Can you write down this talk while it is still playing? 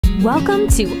Welcome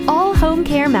to All Home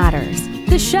Care Matters,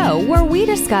 the show where we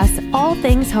discuss all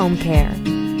things home care,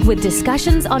 with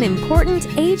discussions on important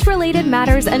age-related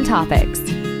matters and topics.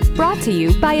 Brought to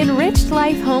you by Enriched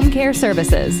Life Home Care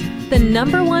Services, the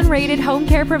 #1 rated home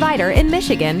care provider in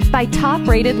Michigan by Top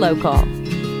Rated Local.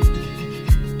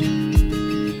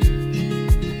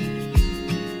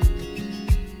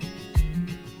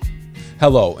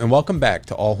 Hello, and welcome back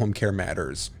to All Home Care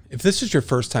Matters. If this is your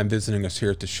first time visiting us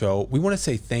here at the show, we want to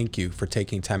say thank you for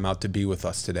taking time out to be with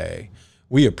us today.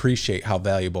 We appreciate how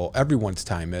valuable everyone's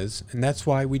time is, and that's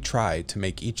why we try to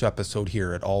make each episode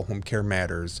here at All Home Care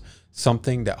Matters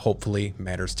something that hopefully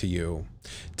matters to you.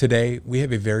 Today, we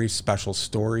have a very special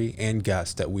story and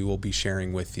guest that we will be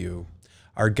sharing with you.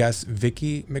 Our guest,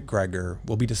 Vicki MacGregor,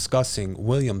 will be discussing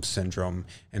Williams syndrome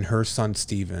and her son,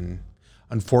 Stephen.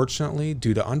 Unfortunately,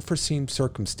 due to unforeseen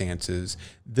circumstances,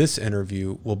 this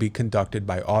interview will be conducted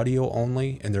by audio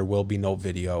only and there will be no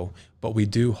video, but we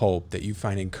do hope that you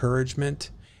find encouragement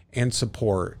and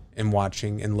support in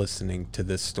watching and listening to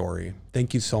this story.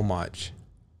 Thank you so much.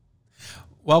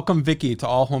 Welcome, Vicki, to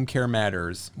All Home Care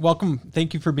Matters. Welcome.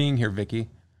 Thank you for being here, Vicki.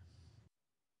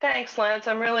 Thanks, Lance.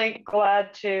 I'm really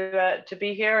glad to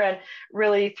be here and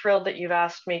really thrilled that you've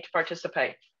asked me to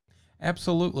participate.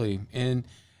 Absolutely. And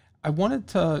I wanted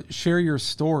to share your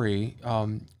story.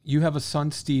 You have a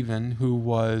son, Stephen, who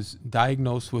was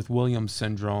diagnosed with Williams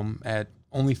syndrome at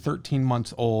only 13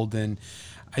 months old. And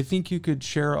I think you could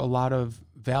share a lot of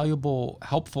valuable,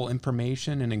 helpful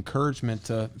information and encouragement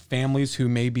to families who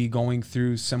may be going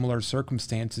through similar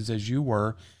circumstances as you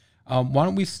were. Why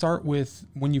don't we start with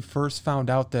when you first found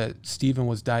out that Stephen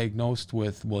was diagnosed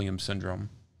with Williams syndrome?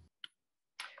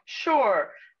 Sure.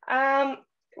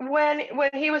 When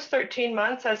he was 13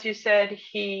 months, as you said,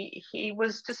 he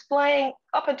was displaying,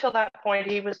 up until that point,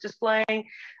 he was displaying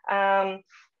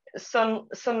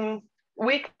some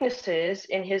weaknesses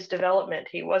in his development.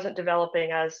 He wasn't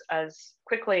developing as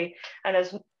quickly and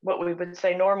as what we would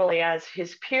say normally as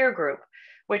his peer group,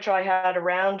 which I had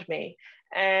around me.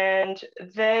 And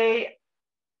they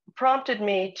prompted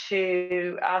me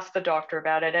to ask the doctor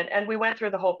about it. And we went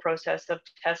through the whole process of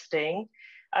testing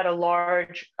at a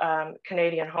large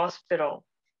Canadian hospital.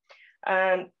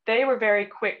 They were very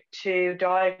quick to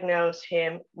diagnose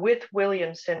him with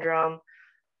Williams syndrome,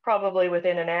 probably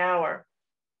within an hour.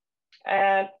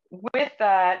 And with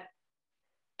that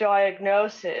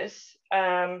diagnosis,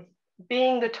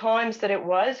 being the times that it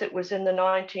was in the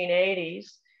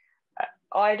 1980s,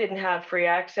 I didn't have free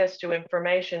access to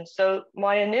information. So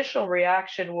my initial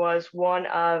reaction was one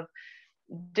of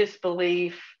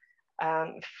disbelief,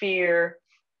 fear,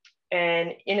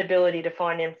 and inability to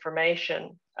find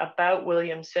information about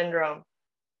Williams syndrome.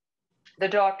 The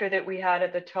doctor that we had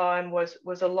at the time was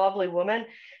a lovely woman,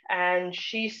 and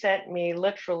she sent me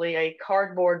literally a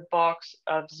cardboard box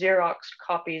of Xerox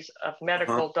copies of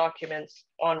medical documents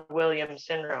on Williams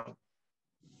syndrome.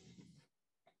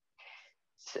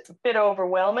 It's a bit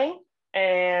overwhelming,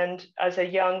 and as a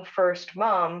young first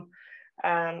mom,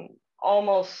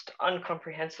 almost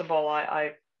incomprehensible.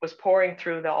 I was pouring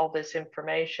through all this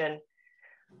information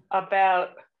about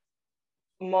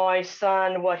my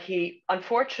son, what he,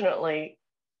 unfortunately,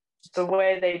 the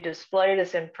way they display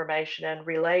this information and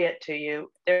relay it to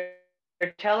you, they're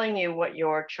telling you what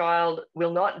your child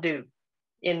will not do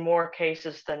in more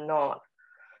cases than not.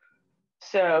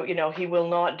 So, he will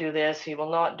not do this, he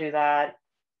will not do that.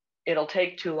 It'll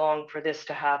take too long for this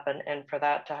to happen and for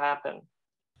that to happen.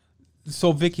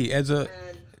 So, Vicki,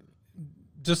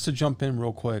 just to jump in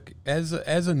real quick, as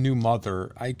a new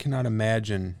mother, I cannot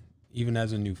imagine, even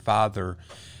as a new father,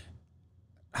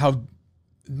 how it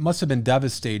must have been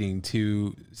devastating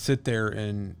to sit there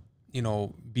and,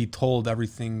 be told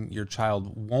everything your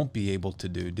child won't be able to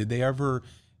do. Did they ever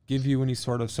give you any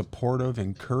sort of supportive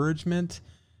encouragement,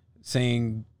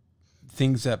 saying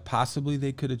things that possibly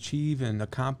they could achieve and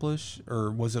accomplish,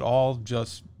 or was it all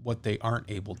just what they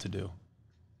aren't able to do?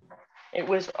 It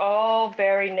was all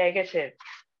very negative.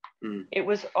 It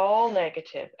was all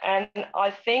negative. And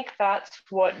I think that's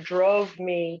what drove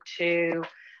me to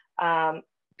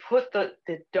put the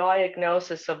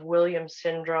diagnosis of Williams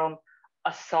syndrome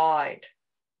aside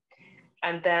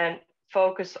and then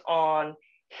focus on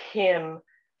him,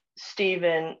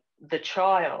 Stephen the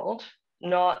child,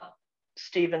 not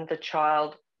Stephen the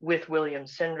child with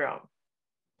Williams syndrome.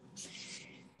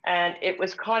 And it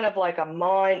was kind of like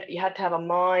you had to have a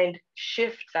mind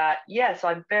shift that, yes,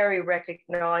 I'm very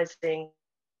recognizing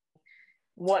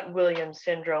what Williams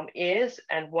syndrome is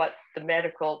and what the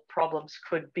medical problems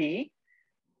could be,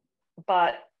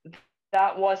 but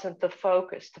that wasn't the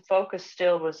focus. The focus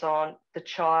still was on the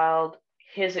child,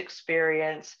 his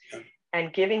experience,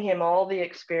 and giving him all the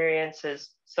experiences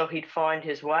so he'd find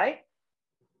his way.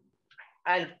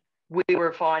 And we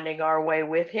were finding our way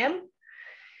with him.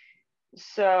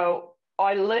 So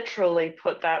I literally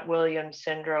put that Williams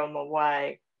syndrome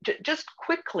away. Just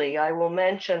quickly, I will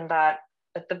mention that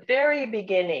at the very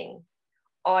beginning,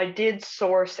 I did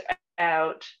source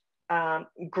out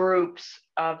groups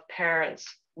of parents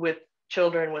with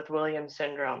children with Williams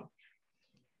syndrome,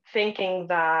 thinking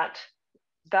that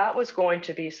that was going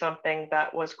to be something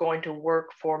that was going to work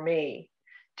for me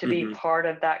to be part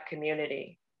of that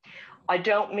community. I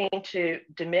don't mean to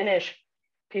diminish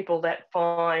people that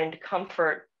find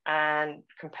comfort and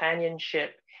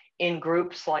companionship in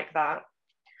groups like that,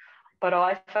 but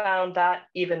I found that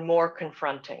even more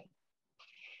confronting.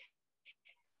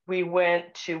 We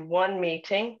went to one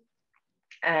meeting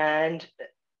and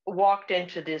walked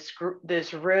into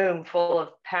this room full of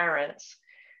parents,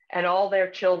 and all their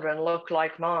children looked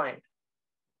like mine.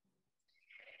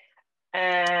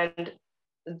 And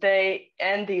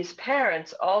these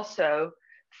parents also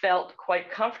felt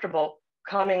quite comfortable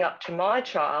coming up to my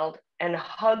child and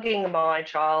hugging my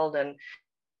child, and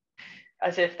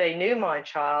as if they knew my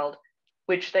child,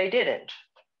 which they didn't.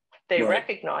 They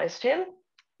recognized him,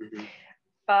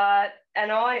 but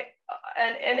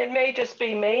and it may just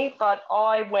be me, but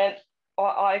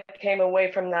I came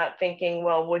away from that thinking,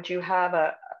 well, would you have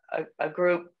a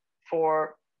group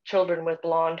for children with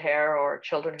blonde hair or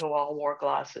children who all wore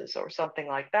glasses or something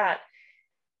like that?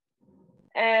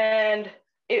 And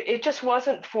it just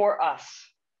wasn't for us.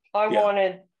 I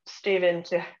wanted Stephen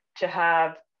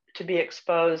to be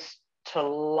exposed to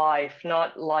life,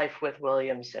 not life with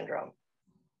Williams syndrome.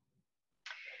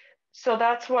 So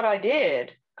that's what I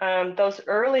did. Those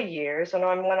early years, and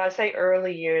when I say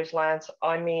early years, Lance,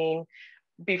 I mean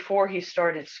before he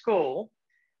started school,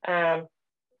 and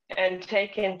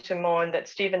take into mind that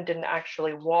Stephen didn't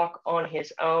actually walk on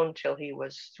his own till he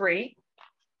was 3.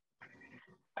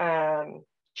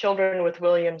 Children with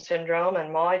Williams syndrome,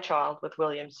 and my child with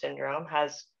Williams syndrome,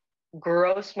 has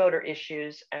gross motor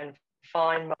issues and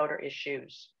fine motor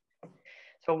issues.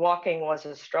 So walking was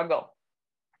a struggle.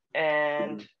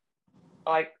 And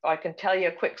I can tell you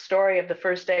a quick story of the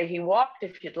first day he walked,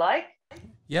 if you'd like.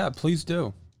 Yeah, please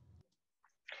do.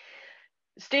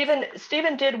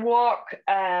 Stephen did walk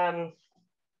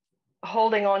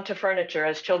holding on to furniture,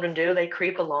 as children do. They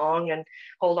creep along and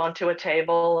hold on to a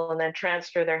table and then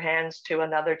transfer their hands to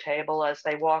another table as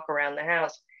they walk around the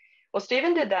house. Well,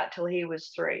 Stephen did that till he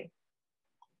was 3.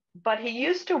 But he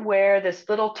used to wear this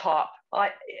little top.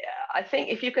 I think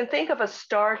if you can think of a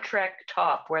Star Trek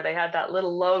top where they had that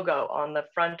little logo on the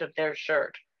front of their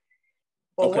shirt.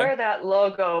 Well, where that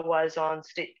logo was on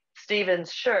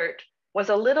Stephen's shirt was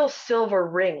a little silver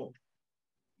ring.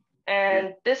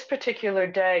 And this particular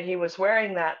day, he was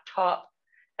wearing that top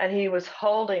and he was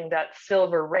holding that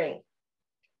silver ring.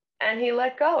 And he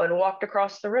let go and walked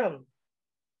across the room.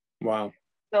 Wow.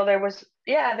 So there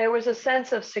was a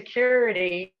sense of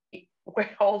security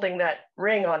holding that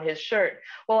ring on his shirt.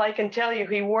 Well, I can tell you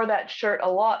he wore that shirt a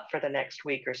lot for the next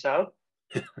week or so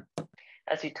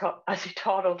as he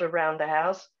toddled around the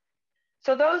house.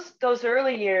 So those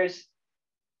early years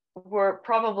were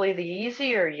probably the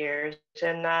easier years,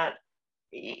 in that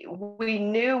we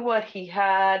knew what he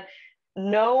had,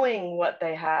 knowing what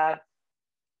they had.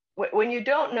 When you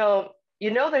don't know,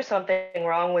 you know there's something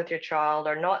wrong with your child,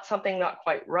 or something not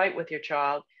quite right with your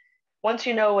child. Once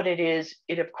you know what it is,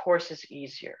 it of course is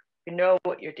easier. You know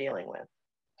what you're dealing with.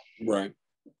 Right.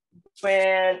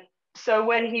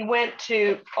 When he went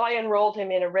I enrolled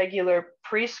him in a regular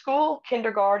preschool,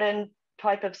 kindergarten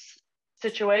type of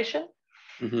situation.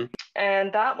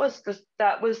 And that was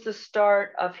the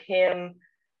start of him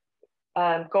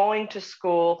going to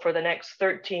school for the next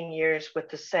 13 years with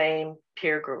the same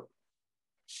peer group.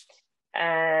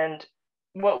 And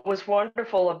what was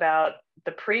wonderful about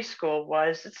the preschool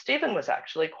was that Stephen was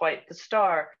actually quite the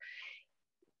star.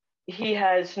 He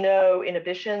has no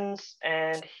inhibitions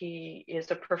and he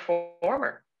is a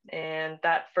performer. And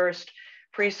that first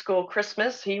preschool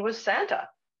Christmas, he was Santa.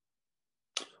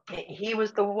 He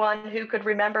was the one who could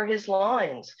remember his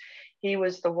lines. He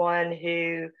was the one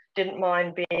who didn't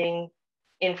mind being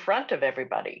in front of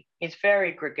everybody. He's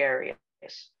very gregarious.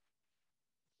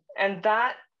 And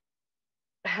that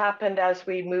happened as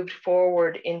we moved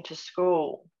forward into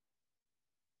school.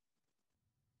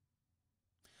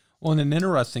 Well, and an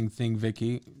interesting thing,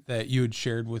 Vicki, that you had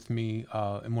shared with me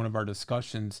in one of our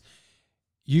discussions,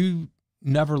 you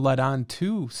never let on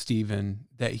to Stephen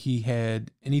that he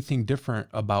had anything different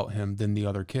about him than the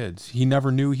other kids. He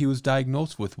never knew he was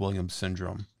diagnosed with Williams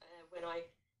syndrome.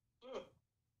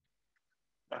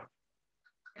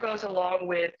 Goes along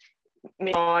with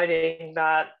me deciding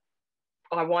that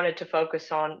I wanted to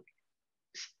focus on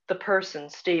the person,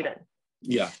 Stephen.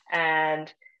 Yeah.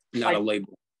 And not a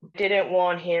label. Didn't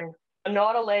want him,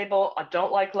 not a label. I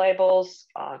don't like labels.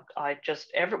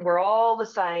 We're all the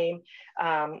same,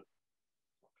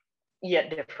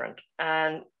 yet different.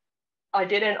 And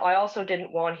I also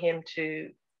didn't want him to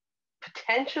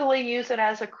potentially use it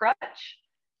as a crutch,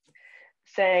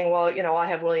 saying, well, I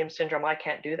have Williams syndrome, I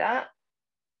can't do that.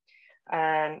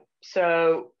 And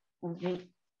so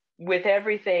with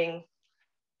everything,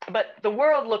 but the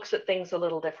world looks at things a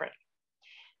little different.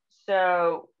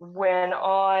 So when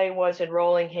I was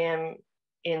enrolling him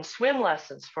in swim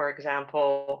lessons, for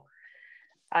example,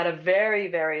 at a very,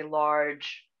 very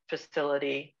large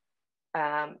facility,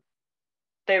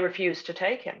 they refused to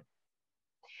take him.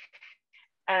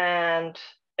 And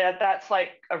that's like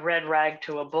a red rag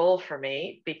to a bull for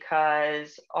me,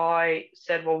 because I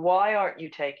said, well, why aren't you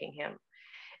taking him?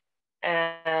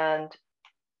 And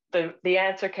the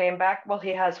answer came back, well,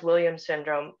 he has Williams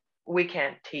syndrome. We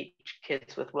can't teach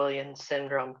kids with Williams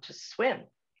syndrome to swim.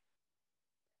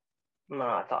 And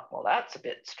I thought, well, that's a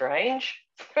bit strange.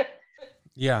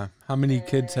 Yeah. How many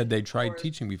kids had they tried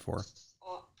teaching before?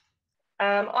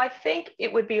 I think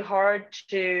it would be hard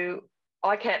to,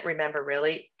 I can't remember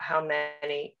really how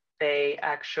many they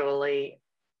actually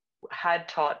had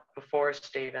taught before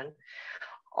Stephen.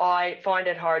 I find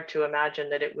it hard to imagine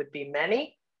that it would be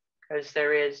many, because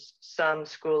there is some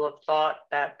school of thought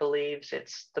that believes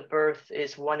the birth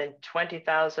is 1 in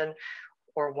 20,000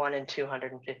 or 1 in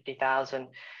 250,000.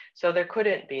 So there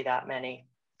couldn't be that many.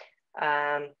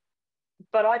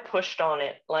 But I pushed on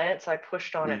it, Lance. I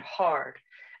pushed on it hard.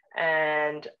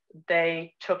 And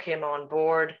they took him on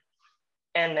board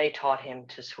and they taught him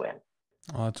to swim.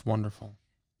 Oh, that's wonderful.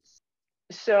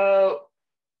 So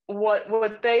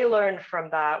what they learned from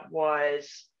that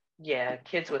was, yeah,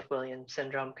 kids with Williams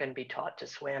syndrome can be taught to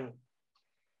swim.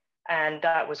 And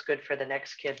that was good for the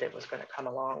next kid that was going to come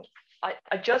along.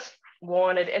 I just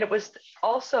wanted, and it was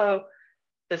also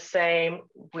the same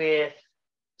with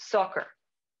soccer.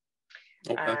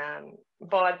 Okay.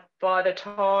 But by the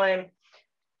time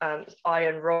I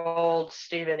enrolled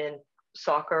Stephen in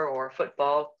soccer or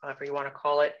football, however you want to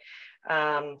call it,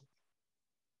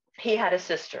 he had a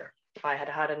sister. I had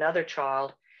had another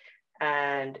child,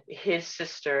 and his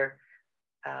sister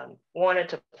wanted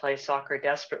to play soccer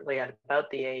desperately at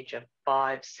about the age of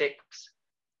 5, 6.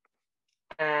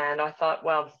 And I thought,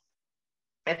 well,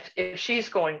 if she's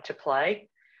going to play,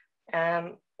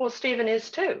 well, Stephen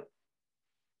is too.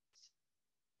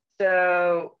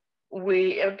 So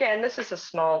this is a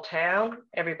small town.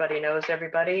 Everybody knows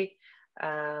everybody.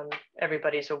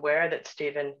 Everybody's aware that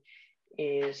Stephen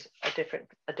is a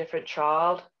different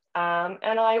child.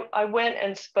 And I went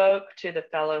and spoke to the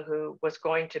fellow who was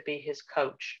going to be his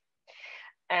coach.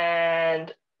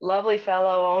 And lovely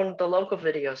fellow owned the local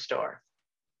video store.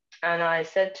 And I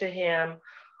said to him,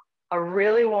 I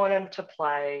really want him to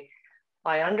play.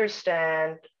 I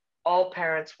understand all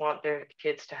parents want their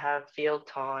kids to have field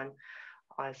time.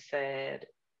 I said,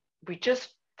 we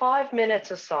just 5 minutes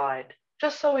aside,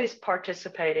 just so he's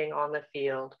participating on the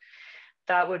field,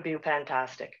 that would be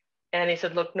fantastic. And he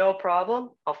said, look, no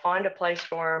problem. I'll find a place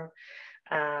for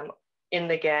him in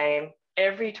the game.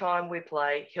 Every time we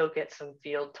play, he'll get some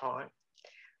field time.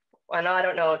 And I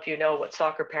don't know if you know what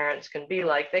soccer parents can be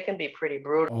like. They can be pretty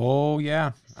brutal. Oh,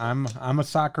 yeah. I'm a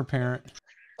soccer parent.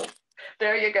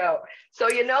 There you go. So,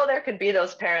 there could be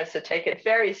those parents that take it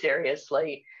very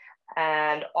seriously.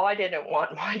 And I didn't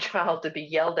want my child to be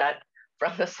yelled at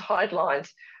from the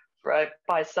sidelines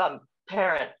by some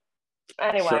parent.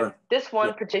 Anyway, sure. This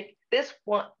one particular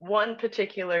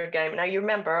game. Now, you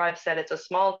remember I've said it's a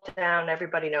small town.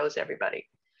 Everybody knows everybody.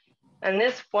 And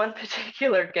this one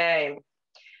particular game,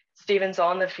 Stephen's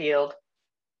on the field.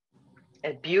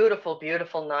 A beautiful,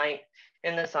 beautiful night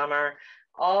in the summer.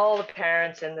 All the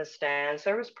parents in the stands.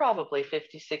 There was probably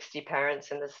 50, 60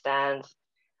 parents in the stands.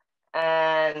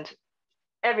 And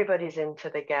everybody's into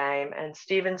the game. And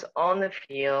Stephen's on the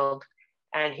field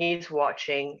and he's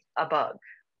watching a bug.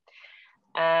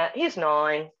 He's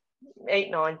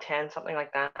 8, 9, 10, something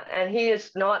like that. And he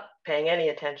is not paying any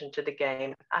attention to the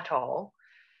game at all.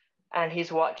 And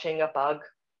he's watching a bug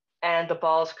and the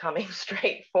ball's coming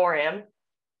straight for him.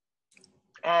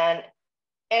 And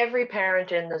every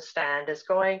parent in the stand is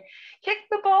going, kick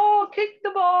the ball, kick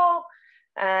the ball.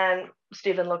 And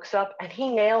Stephen looks up and he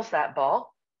nails that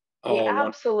ball. He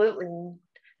absolutely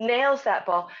nails that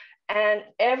ball. And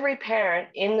every parent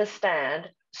in the stand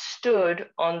stood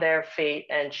on their feet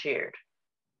and cheered.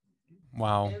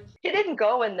 Wow. He didn't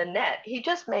go in the net. He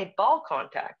just made ball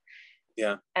contact.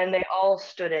 Yeah. And they all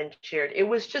stood and cheered. It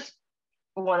was just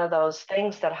one of those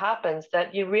things that happens,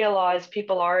 that you realize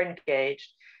people are engaged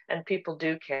and people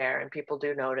do care and people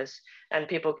do notice and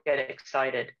people get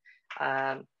excited.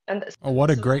 And Oh, what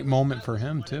a great moment for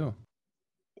him too.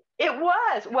 it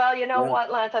was, well, you know Yeah.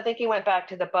 what, Lance, I think he went back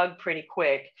to the bug pretty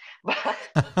quick, but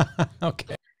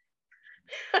Okay.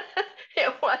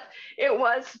 it was it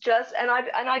was just, and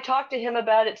I talked to him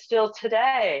about it still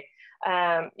today.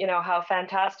 You know, how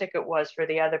fantastic it was for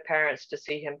the other parents to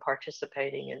see him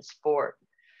participating in sport.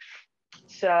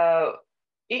 So,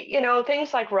 you know,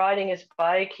 things like riding his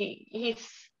bike, he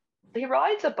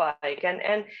rides a bike,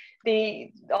 and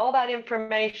the all that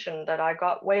information that I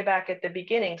got way back at the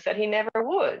beginning said he never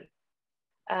would.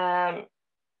 Um,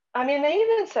 I mean, they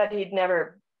even said he'd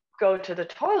never go to the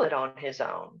toilet on his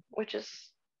own, which is,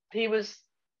 he was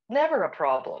never a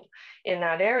problem in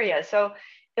that area. So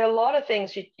there are a lot of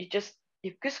things you just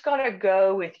got to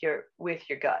go with your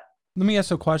gut. Let me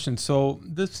ask a question. So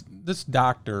this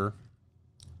doctor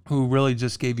who really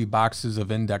just gave you boxes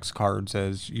of index cards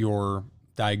as your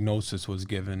diagnosis was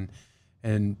given,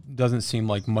 and doesn't seem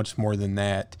like much more than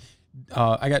that.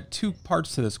 I got two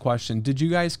parts to this question. Did you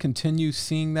guys continue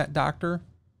seeing that doctor?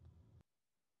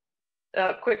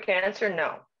 Quick answer,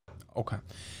 no. Okay.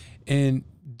 And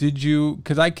did you,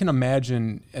 because I can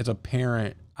imagine as a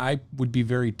parent, I would be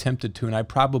very tempted to, and I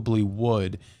probably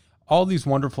would, all these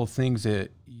wonderful things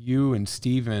that you and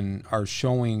Steven are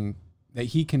showing that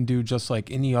he can do just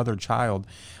like any other child.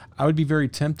 I would be very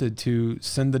tempted to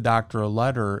send the doctor a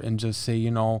letter and just say,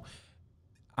 you know,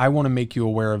 I want to make you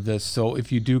aware of this. So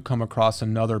if you do come across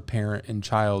another parent and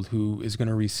child who is going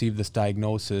to receive this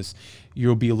diagnosis,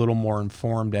 you'll be a little more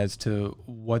informed as to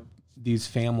what these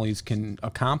families can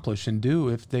accomplish and do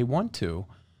if they want to.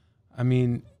 I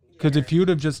mean, because if you'd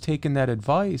have just taken that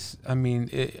advice, I mean,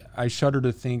 I shudder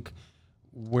to think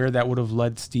where that would have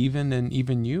led Stephen and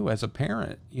even you as a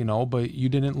parent, you know, but you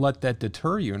didn't let that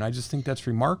deter you. And I just think that's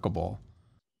remarkable.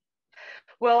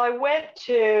 Well, I went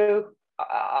to,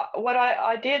 what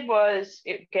I did was,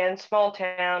 again, small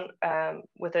town,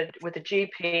 with a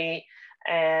GP,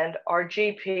 and our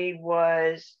GP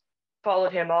was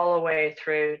followed him all the way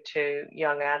through to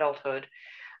young adulthood,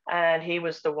 and he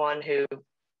was the one who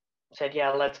said,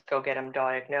 "Yeah, let's go get him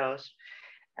diagnosed."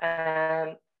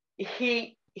 And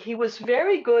he was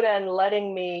very good at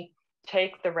letting me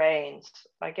take the reins.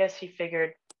 I guess he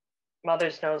figured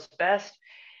mothers knows best,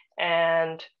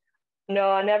 and no,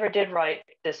 I never did write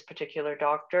this particular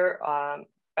doctor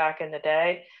back in the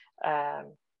day.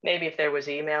 Maybe if there was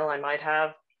email, I might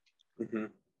have, Mm-hmm.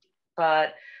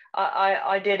 but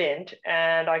I didn't.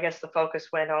 And I guess the focus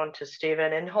went on to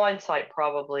Stephen. In hindsight,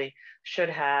 probably should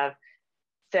have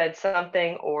said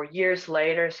something, or years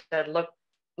later said,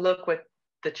 look what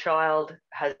the child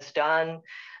has done,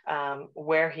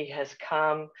 where he has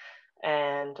come.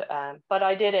 And but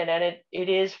I didn't, and it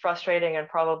is frustrating, and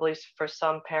probably for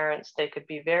some parents they could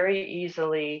be very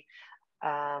easily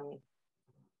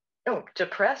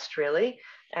depressed, really.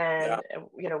 And Yeah.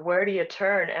 you know, where do you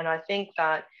turn? And I think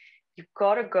that you've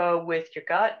got to go with your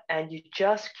gut, and you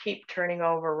just keep turning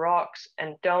over rocks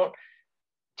and don't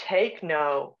take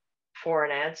no for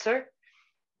an answer.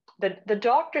 The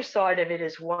doctor side of it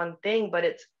is one thing, but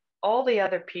it's all the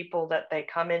other people that they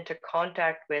come into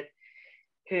contact with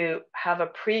who have a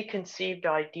preconceived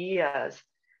ideas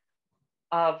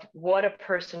of what a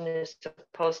person is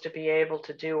supposed to be able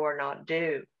to do or not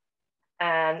do.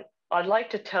 And I'd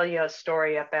like to tell you a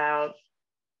story about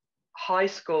high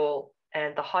school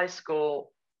and the high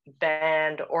school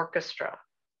band orchestra.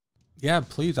 Yeah,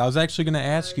 please. I was actually going to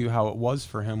ask you how it was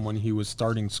for him when he was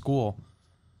starting school.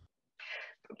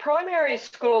 Primary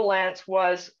school, Lance,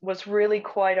 was really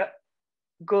quite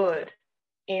good,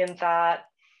 in that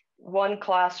one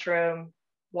classroom,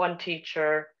 one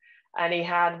teacher, and he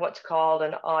had what's called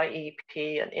an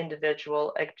IEP, an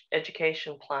individual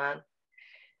education plan.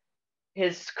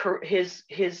 His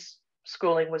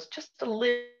schooling was just a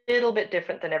little bit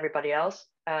different than everybody else.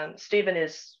 Stephen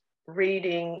is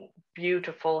reading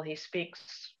beautiful. He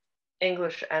speaks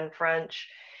English and French.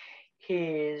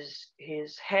 His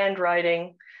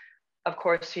handwriting, of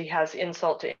course, he has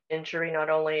insult to injury. Not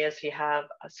only does he have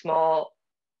a small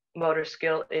motor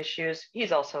skill issues,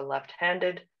 he's also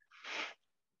left-handed.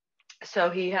 So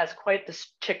he has quite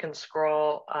this chicken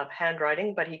scrawl of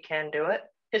handwriting, but he can do it.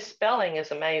 His spelling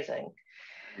is amazing.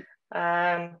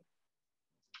 So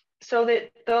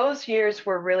that those years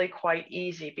were really quite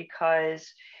easy,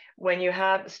 because when you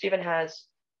have, Stephen has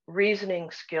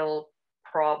reasoning skill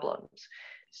problems.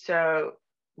 So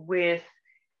with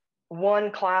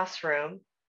one classroom,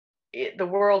 the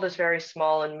world is very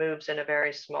small and moves in a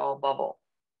very small bubble.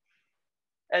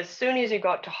 As soon as he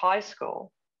got to high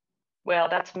school, Well,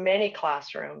 that's many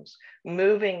classrooms,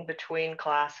 moving between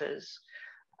classes,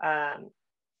 a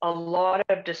lot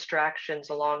of distractions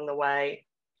along the way,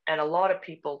 and a lot of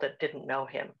people that didn't know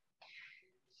him.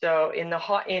 So in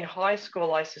high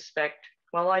school, I suspect,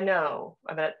 well, I know,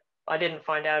 but I didn't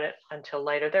find out it until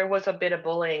later. There was a bit of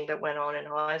bullying that went on in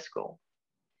high school.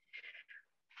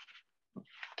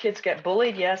 Kids get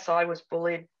bullied. Yes, I was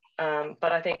bullied.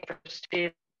 But I think for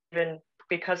Stephen,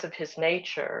 because of his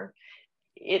nature,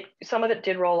 some of it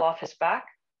did roll off his back.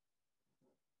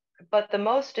 But the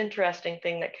most interesting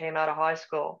thing that came out of high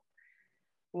school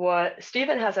was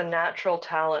Stephen has a natural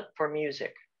talent for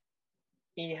music.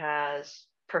 He has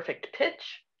perfect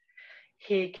pitch.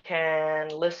 He can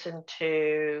listen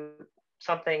to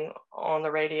something on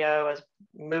the radio as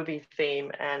movie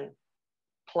theme and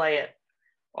play it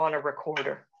on a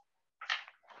recorder.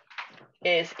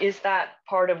 Is that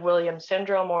part of Williams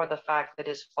syndrome or the fact that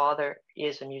his father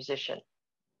is a musician?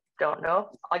 Don't know.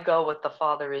 I go with the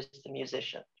father is the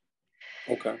musician.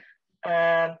 Okay.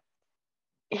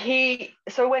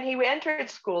 So when he entered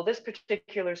school, this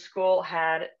particular school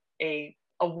had a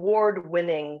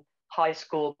award-winning high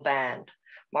school band,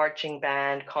 marching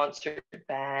band, concert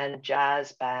band,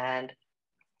 jazz band.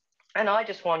 And I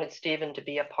just wanted Stephen to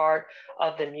be a part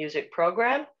of the music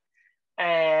program.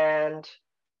 And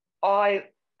I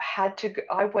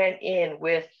went in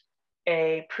with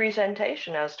a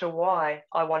presentation as to why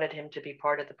I wanted him to be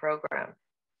part of the program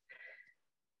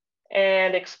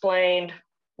and explained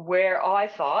where I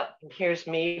thought, and here's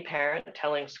me, parent,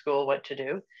 telling school what to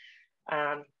do,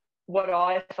 what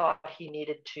I thought he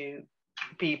needed to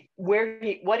be,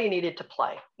 what he needed to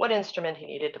play, what instrument he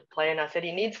needed to play. And I said,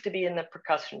 he needs to be in the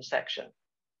percussion section.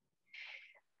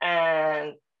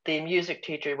 And the music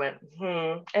teacher went,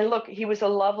 And look, he was a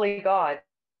lovely guy,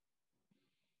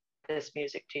 this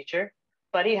music teacher,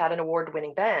 but he had an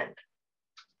award-winning band.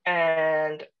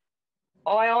 And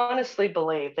I honestly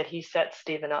believe that he set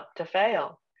Stephen up to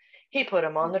fail. He put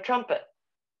him on the trumpet.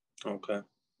 Okay.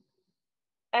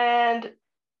 And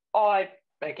I,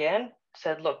 again,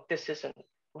 said, look, this isn't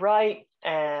right.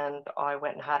 And I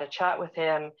went and had a chat with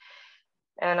him.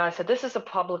 And I said, this is a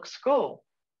public school.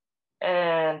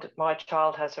 And my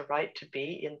child has a right to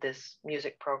be in this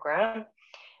music program.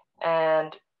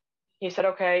 And he said,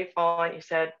 okay, fine. He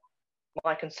said,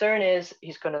 my concern is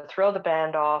he's going to throw the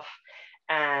band off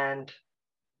and,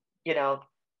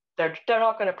 they're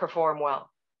not going to perform well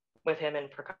with him in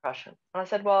percussion. And I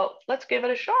said, well, let's give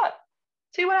it a shot.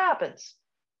 See what happens.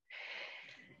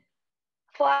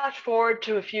 Flash forward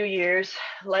to a few years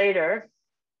later,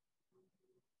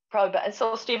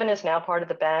 so Stephen is now part of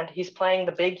the band. He's playing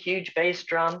the big, huge bass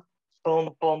drum,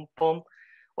 boom, boom, boom,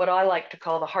 what I like to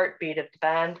call the heartbeat of the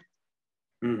band.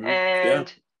 Mm-hmm.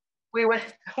 And we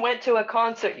went to a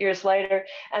concert years later,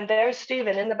 and there's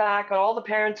Stephen in the back, and all the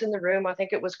parents in the room. I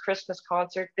think it was Christmas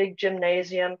concert, big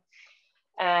gymnasium.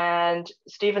 And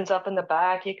Stephen's up in the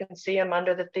back. You can see him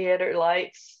under the theater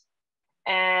lights.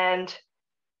 And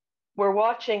we're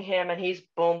watching him, and he's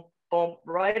boom, boom,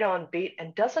 right on beat.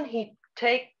 And doesn't he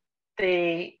take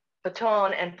the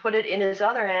baton and put it in his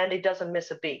other hand? He doesn't miss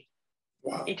a beat.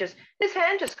 Wow. His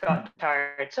hand just got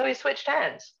tired, so he switched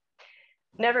hands.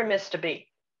 Never missed a beat.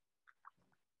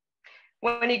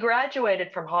 When he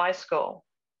graduated from high school,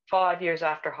 5 years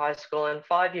after high school and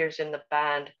 5 years in the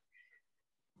band,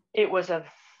 it was the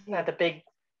big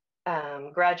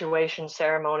graduation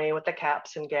ceremony with the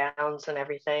caps and gowns and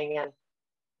everything. And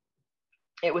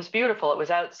it was beautiful. It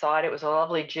was outside. It was a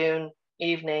lovely June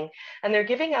evening. And they're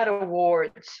giving out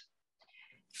awards.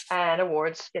 And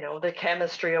awards, the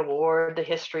chemistry award, the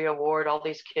history award, all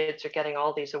these kids are getting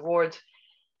all these awards.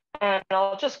 And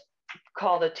I'll just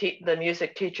call the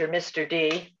music teacher Mr.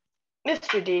 D.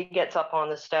 Mr. D gets up on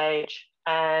the stage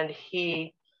and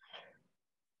he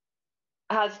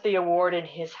has the award in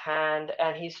his hand,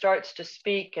 and he starts to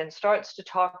speak and starts to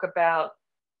talk about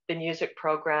the music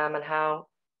program and how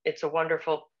it's a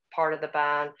wonderful part of the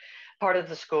band, part of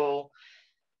the school,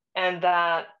 and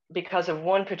that because of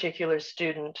one particular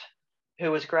student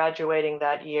who was graduating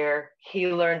that year, he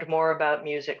learned more about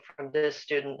music from this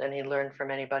student than he learned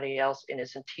from anybody else in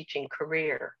his teaching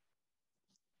career.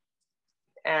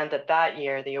 And that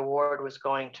year, the award was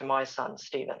going to my son,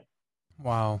 Stephen.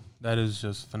 Wow, that is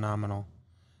just phenomenal.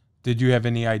 Did you have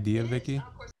any idea, Vicki?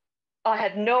 I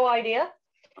had no idea.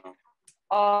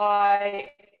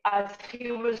 As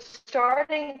he was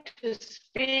starting to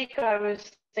speak, I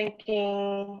was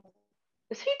thinking,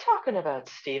 is he talking about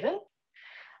Stephen?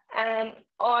 And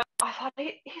I thought,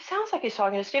 he sounds like he's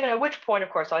talking to Stephen, at which point,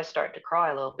 of course, I start to cry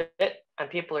a little bit, and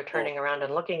people are turning around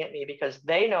and looking at me because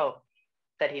they know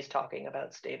that he's talking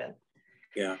about Stephen.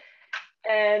 Yeah.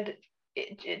 And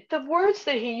the words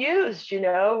that he used,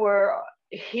 were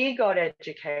he got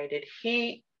educated.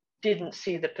 He didn't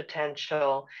see the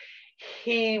potential.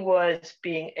 He was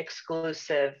being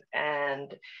exclusive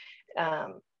and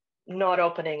not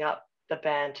opening up the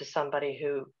band to somebody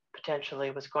who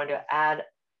potentially was going to add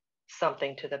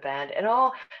something to the band. And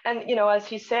as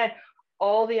he said,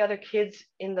 all the other kids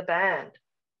in the band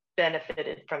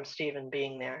benefited from Stephen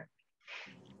being there.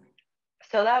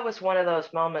 So that was one of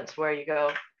those moments where you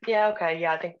go, yeah, okay,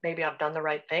 yeah, I think maybe I've done the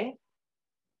right thing.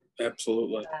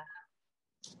 Absolutely.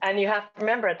 And you have to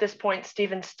remember, at this point,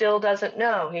 Stephen still doesn't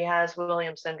know he has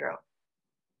Williams syndrome.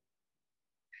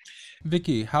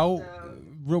 Vicki,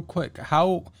 real quick,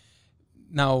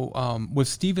 with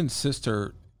Stephen's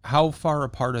sister, how far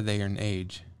apart are they in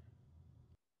age?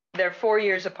 They're 4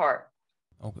 years apart.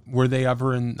 Okay. Were they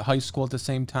ever in high school at the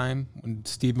same time when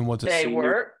Stephen was a They senior?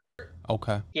 were.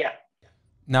 Okay. Yeah.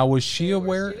 Now, was she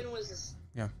aware?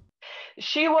 Yeah.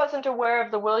 She wasn't aware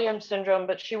of the Williams syndrome,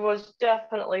 but she was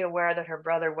definitely aware that her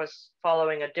brother was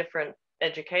following a different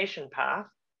education path.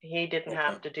 He didn't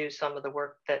have to do some of the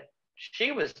work that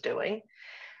she was doing.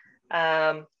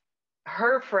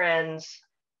 Her friends,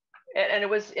 and it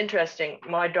was interesting,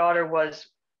 my daughter was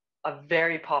a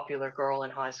very popular girl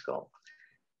in high school,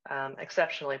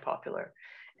 exceptionally popular.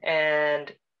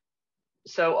 And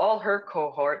so all her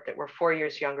cohort that were 4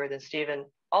 years younger than Stephen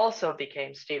also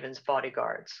became Stephen's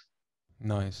bodyguards.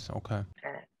 Nice. Okay.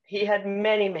 He had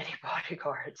many, many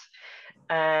bodyguards,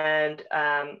 and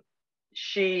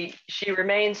she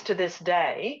remains to this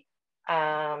day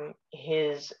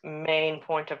his main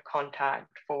point of contact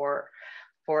for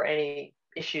any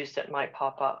issues that might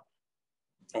pop up.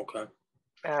 Okay.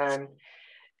 And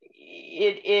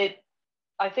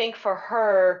I think for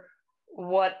her,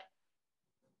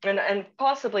 and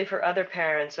possibly for other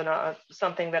parents, and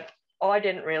something that I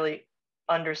didn't really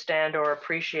understand or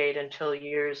appreciate until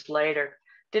years later,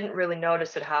 didn't really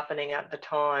notice it happening at the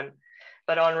time,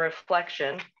 but on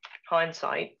reflection,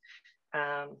 hindsight,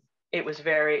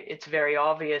 it's very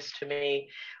obvious to me.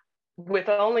 With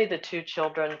only the two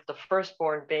children, the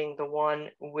firstborn being the one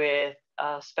with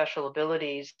special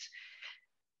abilities,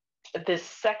 this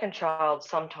second child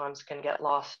sometimes can get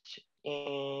lost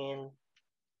in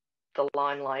the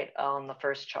limelight on the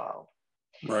first child.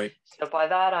 Right. So by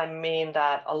that, I mean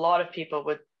that a lot of people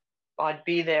I'd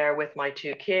be there with my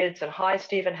two kids and, hi,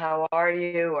 Stephen, how are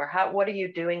you? Or what are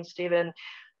you doing, Stephen?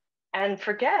 And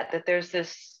forget that there's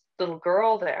this little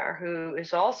girl there who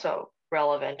is also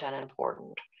relevant and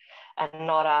important, and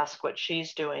not ask what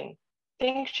she's doing. I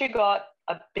think she got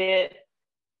a bit,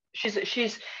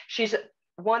 she's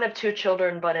one of two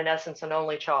children, but in essence, an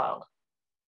only child.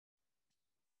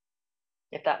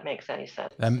 If that makes any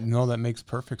sense. No, that makes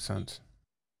perfect sense.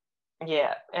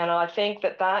 Yeah, and I think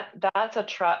that's a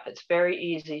trap that's very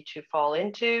easy to fall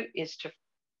into, is to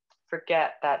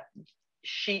forget that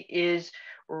she is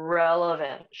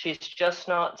relevant. She's just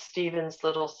not Stephen's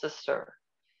little sister.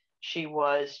 She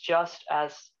was just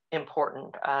as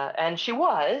important, and she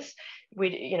wasn't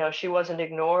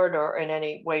ignored or in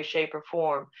any way, shape, or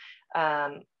form.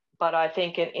 But I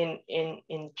think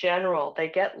in general, they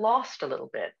get lost a little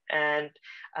bit. And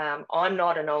I'm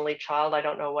not an only child. I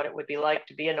don't know what it would be like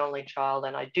to be an only child,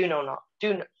 and I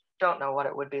don't know what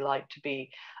it would be like to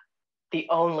be the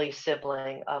only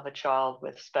sibling of a child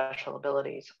with special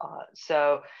abilities.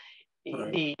 So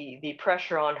right. the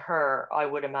pressure on her, I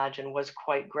would imagine, was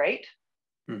quite great.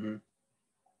 Mm-hmm.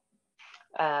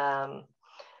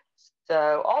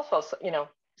 So also,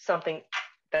 something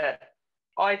that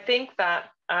I think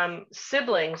that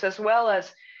siblings, as well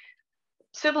as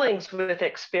siblings with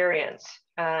experience,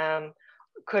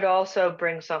 could also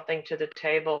bring something to the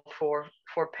table for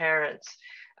parents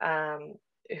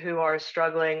who are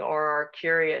struggling or are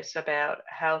curious about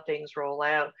how things roll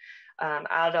out.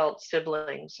 Adult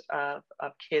siblings of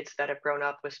kids that have grown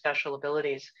up with special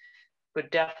abilities would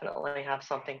definitely have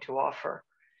something to offer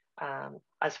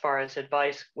as far as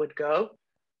advice would go.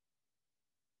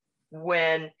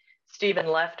 When Stephen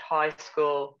left high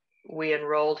school, we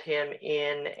enrolled him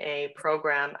in a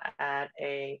program at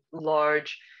a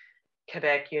large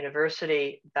Quebec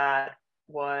university that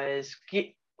was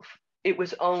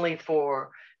only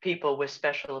for people with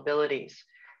special abilities.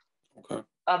 Okay.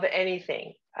 Of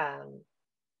anything.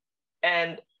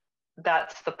 And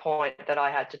that's the point that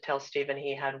I had to tell Stephen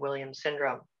he had Williams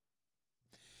syndrome.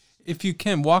 If you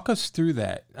can, walk us through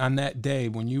that on that day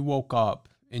when you woke up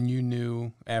and you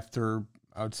knew after,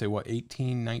 I would say,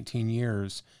 18, 19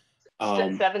 years?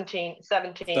 17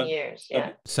 years,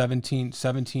 yeah.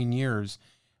 17 years.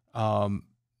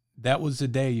 That was the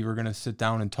day you were going to sit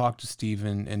down and talk to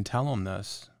Stephen and tell him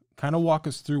this. Kind of walk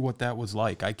us through what that was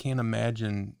like. I can't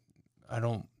imagine. I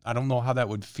don't know how that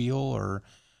would feel, or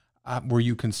were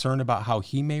you concerned about how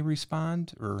he may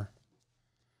respond, or?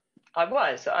 I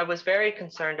was very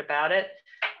concerned about it.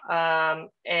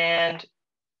 And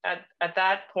at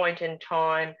that point in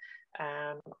time,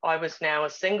 I was now a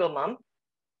single mom.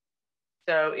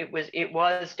 So it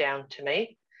was down to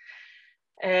me.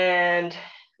 And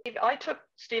I took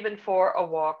Stephen for a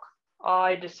walk.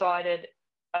 I decided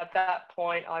at that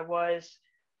point I was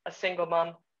a single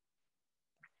mom,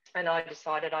 and I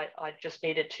decided I just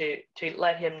needed to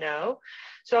let him know.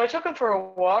 So I took him for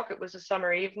a walk. It was a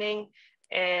summer evening,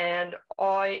 and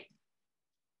I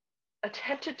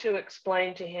attempted to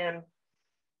explain to him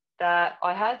that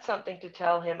I had something to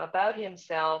tell him about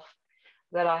himself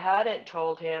that I hadn't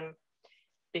told him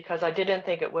because I didn't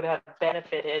think it would have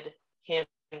benefited him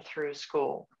through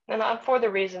school. And for the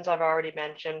reasons I've already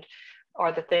mentioned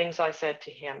are the things I said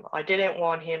to him. I didn't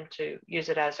want him to use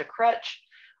it as a crutch.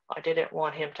 I didn't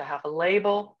want him to have a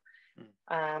label.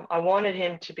 I wanted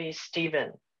him to be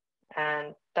Stephen,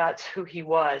 and that's who he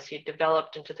was. He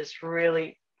developed into this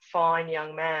really fine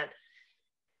young man.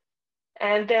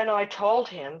 And then I told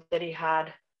him that he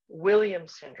had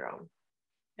Williams syndrome,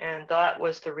 and that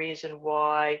was the reason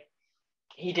why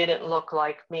he didn't look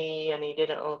like me, and he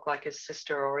didn't look like his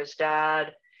sister or his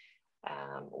dad,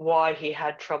 why he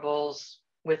had troubles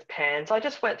with pens. I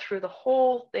just went through the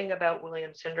whole thing about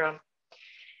Williams syndrome,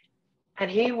 and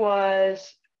he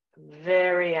was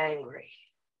very angry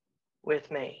with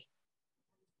me.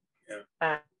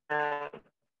 Yeah.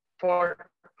 For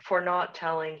not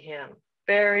telling him.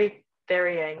 Very,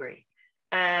 very angry.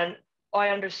 And I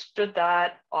understood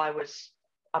that. I was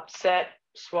upset,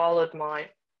 swallowed my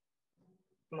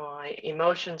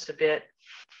emotions a bit,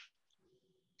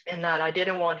 and that I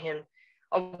didn't want him.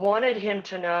 I wanted him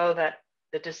to know that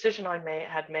the decision I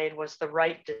had made was the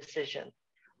right decision.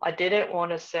 I didn't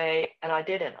want to say, and I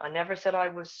didn't. I never said I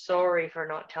was sorry for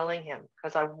not telling him,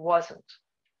 because I wasn't.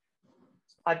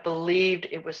 I believed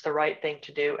it was the right thing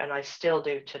to do, and I still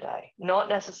do today. Not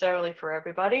necessarily for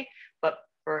everybody, but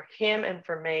for him and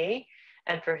for me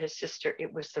and for his sister,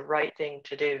 it was the right thing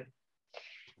to do.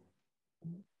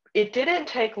 It didn't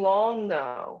take long,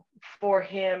 though, for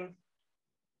him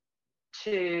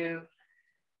to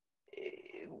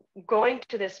going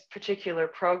to this particular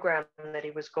program that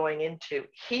he was going into.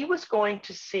 He was going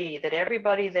to see that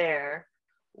everybody there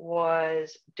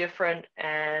was different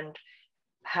and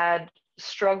had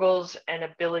struggles and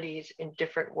abilities in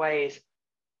different ways.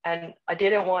 And I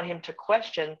didn't want him to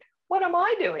question, what am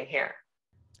I doing here?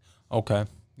 Okay.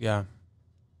 Yeah.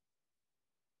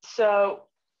 So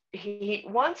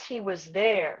once he was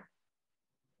there,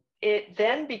 it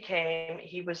then became,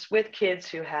 he was with kids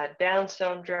who had Down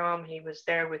syndrome. He was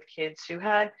there with kids who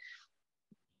had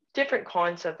different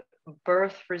kinds of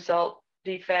birth result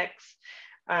defects.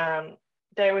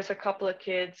 There was a couple of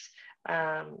kids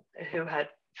who had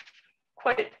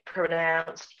quite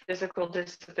pronounced physical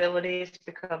disabilities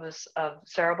because of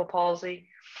cerebral palsy.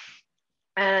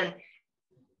 And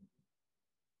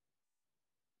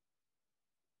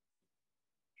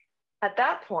at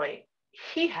that point,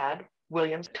 he had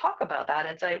Williams talk about that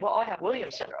and say, well, I have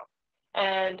Williams syndrome.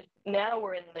 And now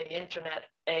we're in the internet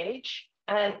age,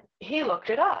 and he looked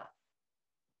it up.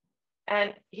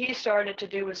 And he started to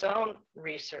do his own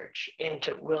research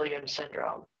into Williams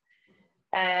syndrome.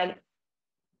 And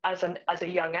as a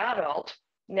young adult,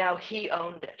 now he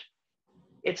owned it.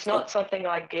 It's not something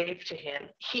I gave to him.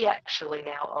 He actually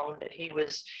now owned it. He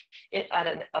was at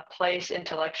a place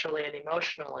intellectually and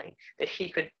emotionally that he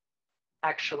could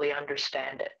actually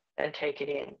understand it and take it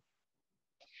in.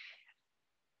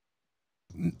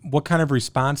 What kind of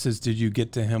responses did you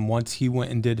get to him once he went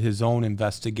and did his own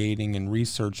investigating and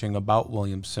researching about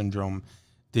Williams syndrome?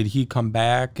 Did he come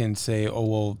back and say, oh,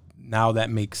 well, now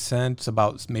that makes sense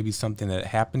about maybe something that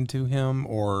happened to him?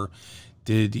 Or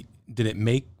did it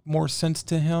make more sense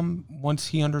to him once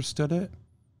he understood it?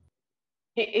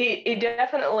 He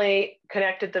definitely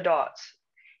connected the dots.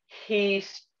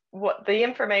 What the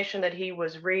information that he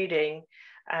was reading,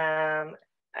 and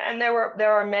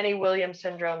there are many Williams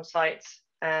syndrome sites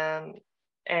and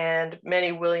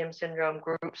many Williams syndrome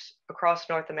groups across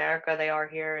North America. They are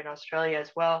here in Australia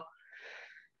as well.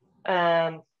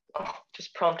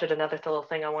 Just prompted another little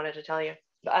thing I wanted to tell you.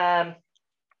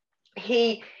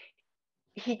 He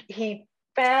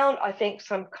found, I think,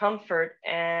 some comfort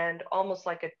and almost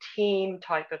like a team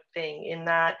type of thing in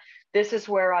that this is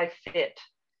where I fit.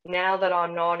 Now that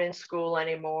I'm not in school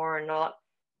anymore and not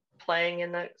playing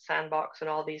in the sandbox and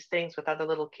all these things with other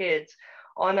little kids,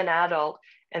 I'm an adult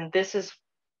and this is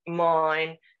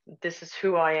mine. this is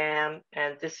who I am,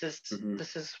 and this is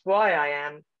why I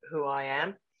am who I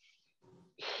am.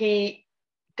 He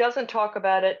doesn't talk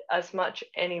about it as much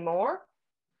anymore.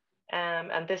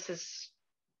 And this is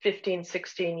 15,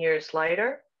 16 years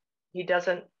later. He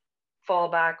doesn't fall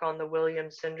back on the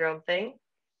Williams syndrome thing.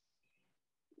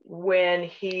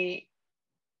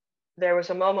 There was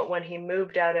a moment when he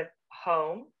moved out of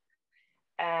home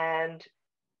and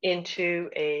into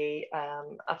a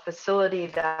facility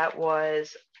that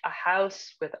was a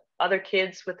house with other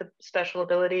kids with special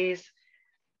abilities.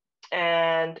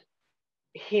 And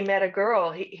he met a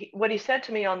girl. What he said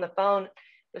to me on the phone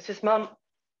was, his mom,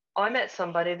 I met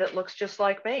somebody that looks just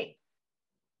like me.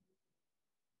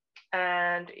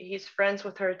 And he's friends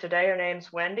with her today. Her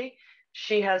name's Wendy.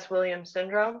 She has Williams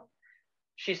syndrome.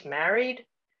 She's married,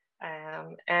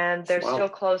 and they're still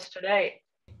close today.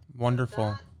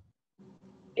 Wonderful.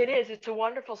 It is. It's a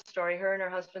wonderful story. Her and her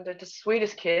husband are the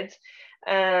sweetest kids.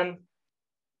 And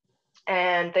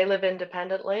they live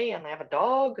independently, and they have a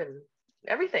dog and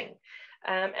everything.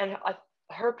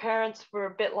 Her parents were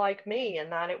a bit like me in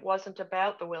that it wasn't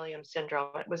about the Williams syndrome.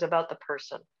 It was about the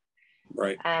person.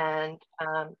 Right. And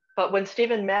but when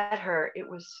Stephen met her, it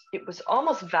was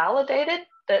almost validated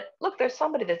that, look, there's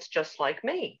somebody that's just like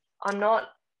me. I'm not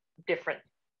different.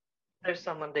 There's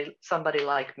somebody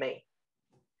like me.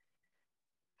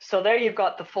 So there you've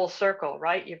got the full circle,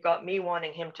 right? You've got me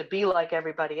wanting him to be like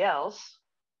everybody else.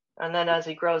 And then as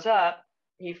he grows up,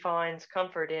 he finds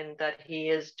comfort in that he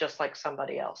is just like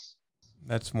somebody else.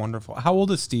 That's wonderful. How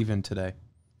old is Stephen today?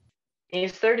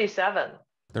 He's 37.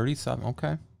 37,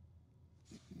 okay.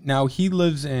 Now, he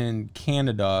lives in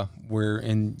Canada,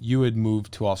 and you had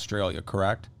moved to Australia,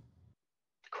 correct?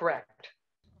 Correct.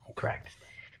 Okay. Correct.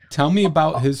 Tell me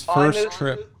about his first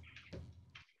trip.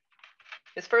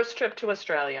 His first trip to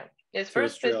Australia.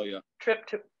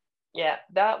 Yeah,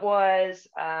 that was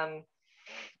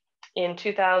in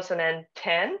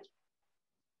 2010.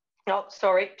 No,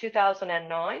 sorry,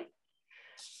 2009.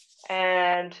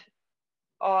 And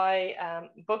I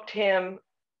booked him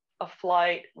a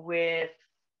flight with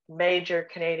major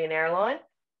Canadian airline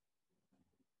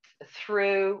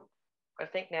through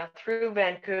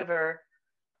Vancouver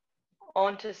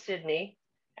onto Sydney.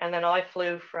 And then I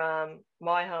flew from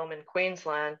my home in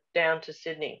Queensland down to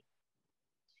Sydney.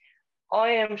 I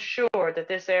am sure that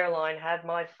this airline had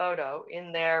my photo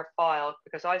in their file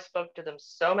because I spoke to them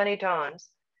so many times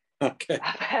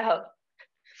about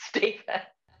Stephen.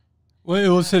 Well, it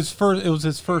was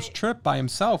his first trip by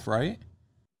himself, right?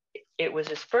 It was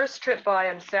his first trip by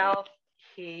himself.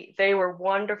 They were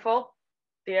wonderful.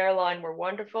 The airline were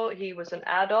wonderful. He was an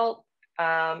adult,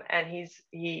 and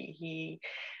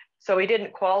so he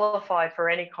didn't qualify for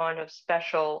any kind of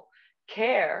special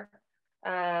care,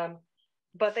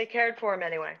 but they cared for him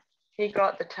anyway. He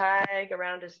got the tag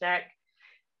around his neck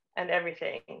and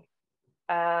everything.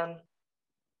 And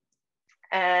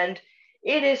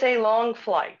it is a long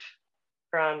flight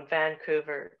from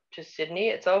Vancouver to Sydney.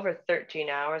 It's over 13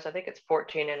 hours. I think it's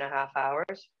 14 and a half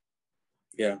hours.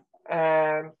 Yeah.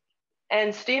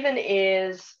 And Stephen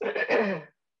is a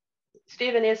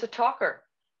talker.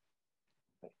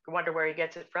 I wonder where he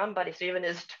gets it from, but Stephen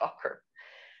is a talker.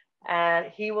 And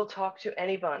he will talk to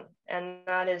anyone. And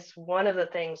that is one of the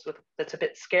things that's a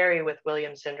bit scary with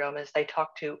Williams syndrome, is they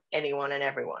talk to anyone and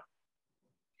everyone.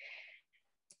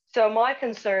 So my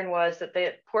concern was that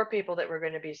the poor people that were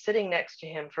going to be sitting next to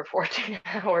him for 14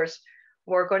 hours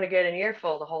were going to get an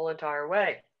earful the whole entire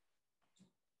way.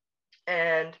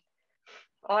 And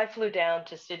I flew down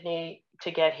to Sydney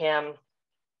to get him,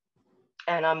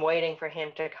 and I'm waiting for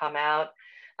him to come out.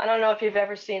 I don't know if you've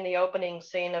ever seen the opening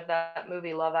scene of that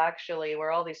movie, Love Actually,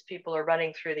 where all these people are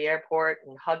running through the airport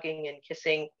and hugging and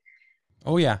kissing.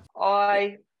 Oh, yeah.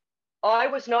 I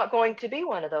was not going to be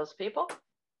one of those people.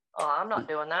 Oh, I'm not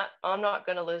doing that. I'm not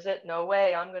going to lose it. No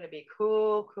way. I'm going to be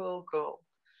cool.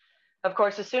 Of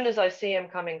course, as soon as I see him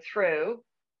coming through,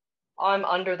 I'm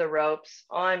under the ropes.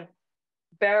 I'm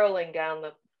barreling down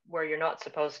where you're not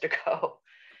supposed to go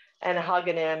and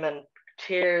hugging him, and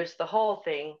tears, the whole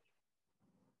thing.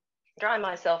 Drying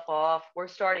myself off. We're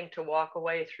starting to walk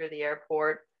away through the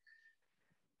airport.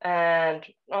 And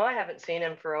I haven't seen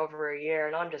him for over a year,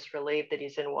 and I'm just relieved that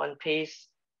he's in one piece.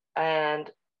 And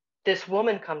this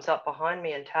woman comes up behind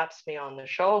me and taps me on the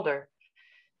shoulder.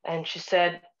 And she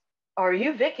said, "Are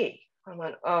you Vicki?" I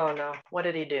went, "Oh no, what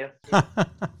did he do?"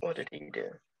 What did he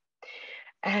do?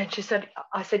 And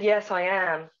I said, "Yes, I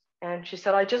am." And she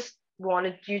said, "I just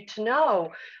wanted you to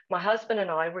know, my husband and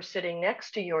I were sitting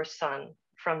next to your son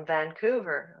from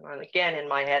Vancouver." And again, in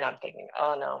my head, I'm thinking,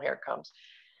 oh no, here it comes.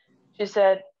 She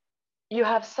said, you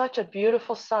have such a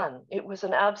beautiful son. It was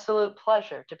an absolute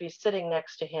pleasure to be sitting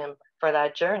next to him for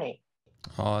that journey.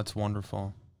 Oh, that's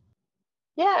wonderful.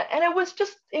 Yeah, and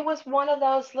it was one of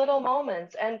those little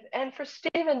moments, and for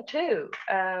Stephen too.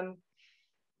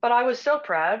 But I was so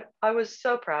proud. I was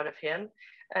so proud of him.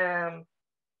 Um,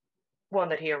 one,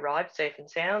 that he arrived safe and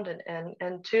sound,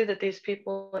 and two, that these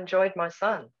people enjoyed my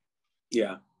son.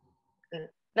 Yeah.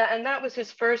 And that was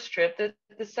his first trip.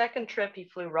 The second trip, he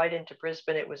flew right into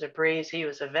Brisbane. It was a breeze. He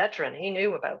was a veteran. He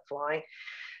knew about flying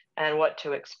and what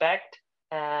to expect.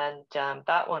 And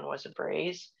that one was a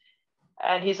breeze.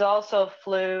 And he's also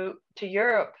flew to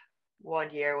Europe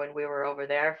one year when we were over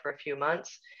there for a few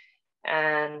months.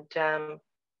 And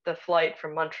the flight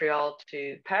from Montreal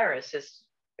to Paris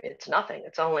it's nothing.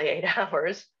 It's only 8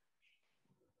 hours.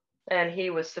 And he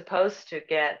was supposed to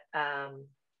get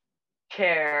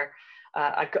care,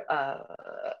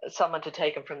 someone to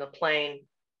take him from the plane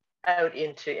out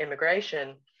into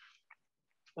immigration.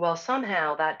 Well,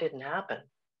 somehow that didn't happen.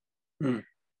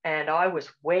 And I was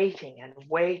waiting and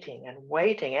waiting and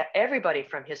waiting. Everybody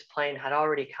from his plane had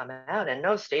already come out, and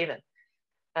no Stephen.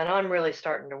 And I'm really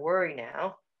starting to worry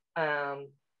now.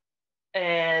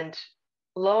 And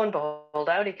lo and behold,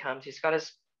 out he comes. He's got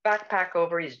his backpack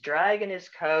over. He's dragging his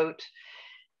coat.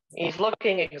 He's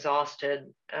looking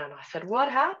exhausted. And I said,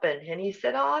 "What happened?" And he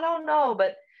said, "Oh, I don't know,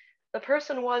 but the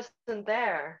person wasn't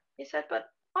there." He said, "But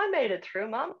I made it through,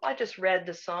 Mom. I just read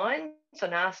the signs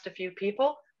and asked a few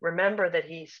people. Remember that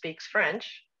he speaks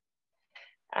French."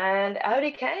 And out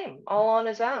he came, all on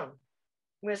his own,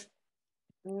 with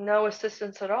no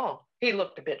assistance at all. He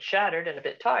looked a bit shattered and a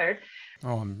bit tired.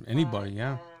 Oh, anybody,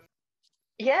 yeah.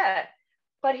 Yeah,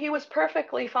 but he was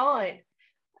perfectly fine.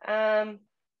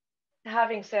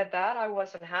 Having said that, I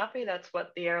wasn't happy. That's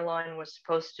what the airline was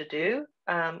supposed to do,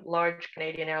 large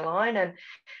Canadian airline.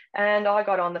 And I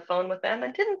got on the phone with them,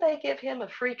 and didn't they give him a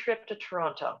free trip to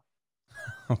Toronto?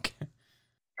 Okay.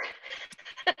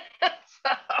 So,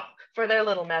 for their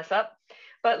little mess up.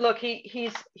 But look,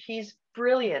 he's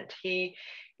brilliant. He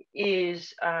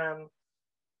is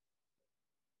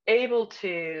able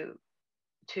to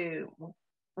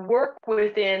work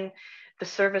within the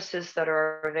services that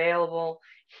are available.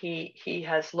 He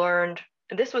has learned,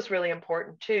 and this was really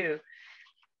important too.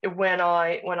 When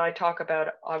I talk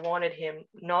about, I wanted him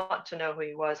not to know who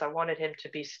he was. I wanted him to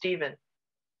be Stephen.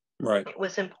 Right. It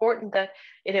was important that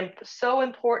so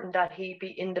important that he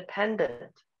be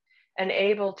independent and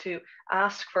able to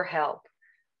ask for help,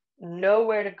 know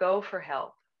where to go for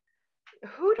help,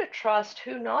 who to trust,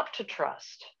 who not to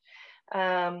trust,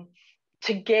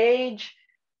 to gauge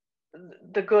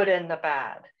the good and the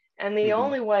bad. And the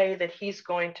only way that he's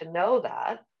going to know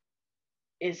that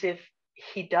is if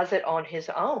he does it on his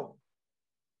own.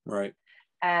 Right.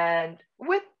 And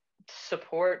with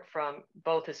support from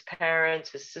both his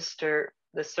parents, his sister,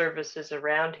 the services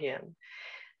around him,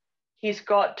 he's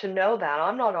got to know that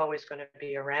I'm not always going to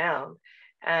be around.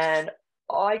 And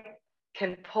I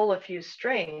can pull a few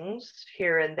strings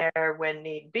here and there when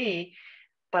need be,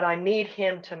 but I need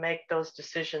him to make those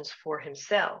decisions for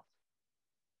himself.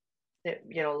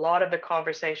 You know, a lot of the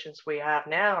conversations we have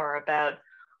now are about,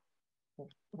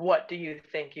 what do you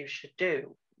think you should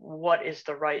do? What is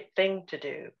the right thing to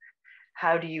do?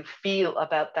 How do you feel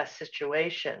about that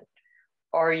situation?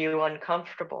 Are you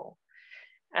uncomfortable?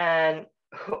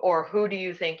 Or who do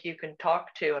you think you can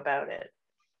talk to about it?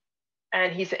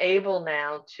 And he's able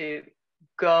now to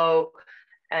go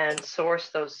and source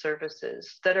those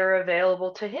services that are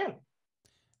available to him.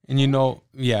 And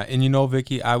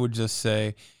Vicki, I would just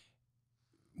say,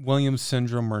 Williams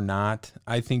syndrome or not,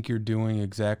 I think you're doing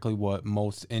exactly what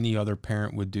most any other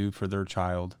parent would do for their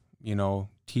child. You know,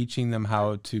 teaching them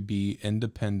how to be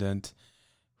independent,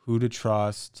 who to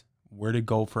trust, where to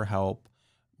go for help,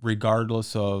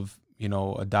 regardless of, you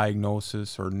know, a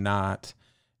diagnosis or not.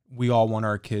 We all want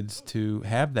our kids to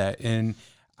have that. And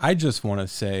I just want to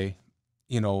say,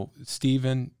 you know,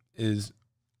 Stephen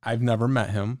I've never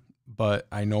met him, but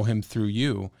I know him through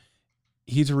you.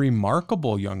 He's a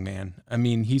remarkable young man. I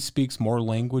mean, he speaks more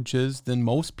languages than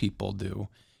most people do.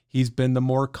 He's been to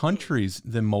more countries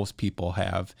than most people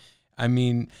have. I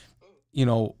mean, you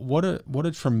know, what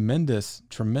a tremendous,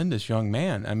 tremendous young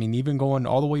man. I mean, even going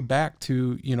all the way back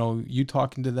to, you know, you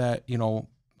talking to that, you know,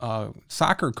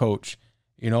 soccer coach,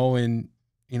 you know, and,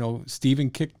 you know, Stephen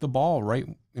kicked the ball right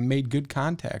and made good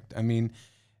contact. I mean,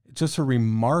 just a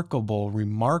remarkable,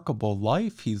 remarkable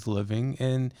life he's living.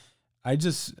 And I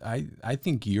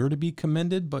think you're to be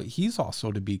commended, but he's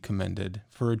also to be commended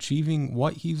for achieving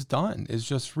what he's done. Is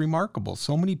just remarkable.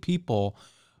 So many people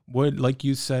would, like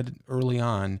you said early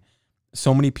on,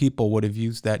 so many people would have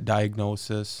used that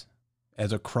diagnosis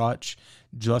as a crutch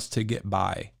just to get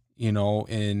by, you know.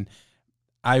 And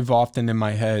I've often in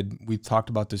my head, we've talked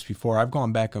about this before, I've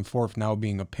gone back and forth now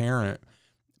being a parent,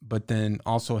 but then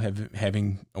also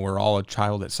having, we're all a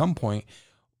child at some point.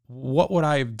 What would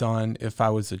I have done if I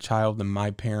was a child and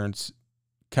my parents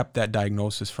kept that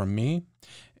diagnosis from me?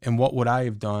 And what would I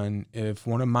have done if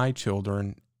one of my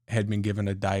children had been given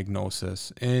a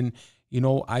diagnosis? And, you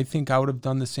know, I think I would have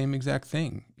done the same exact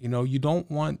thing. You know, you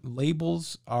don't want,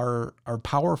 labels are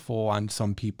powerful on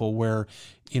some people where,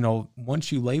 you know,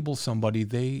 once you label somebody,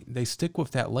 they stick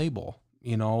with that label,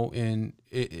 you know, and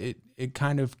it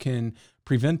kind of can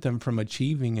prevent them from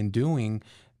achieving and doing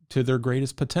to their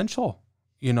greatest potential,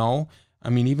 you know? I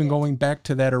mean, even going back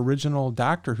to that original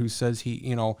doctor who says he,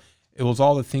 you know, it was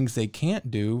all the things they can't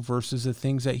do versus the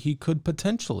things that he could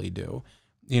potentially do,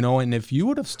 you know. And if you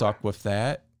would have stuck with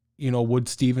that, you know, would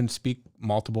Stephen speak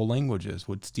multiple languages?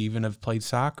 Would Stephen have played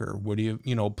soccer? Would he have,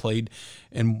 you know, played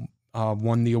and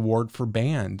won the award for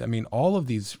band? I mean, all of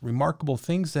these remarkable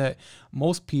things that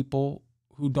most people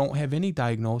who don't have any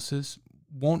diagnosis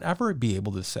won't ever be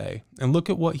able to say. And look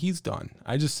at what he's done.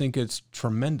 I just think it's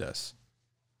tremendous.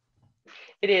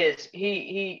 It is.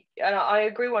 And I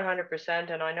agree 100%.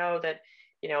 And I know that,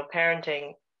 you know,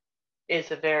 parenting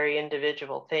is a very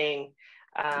individual thing.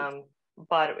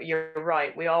 But you're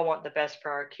right. We all want the best for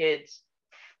our kids.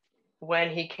 When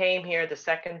he came here the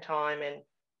second time in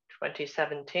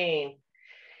 2017,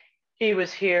 he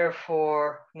was here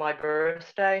for my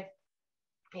birthday.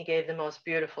 He gave the most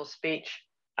beautiful speech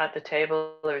at the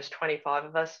table. There was 25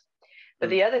 of us.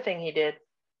 But the other thing he did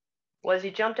was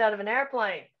he jumped out of an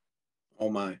airplane. Oh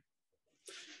my.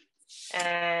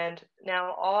 And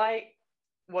now I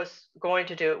was going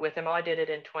to do it with him. I did it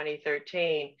in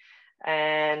 2013.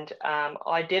 And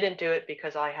I didn't do it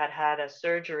because I had had a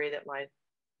surgery that my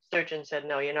surgeon said,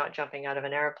 no, you're not jumping out of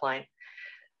an airplane.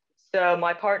 So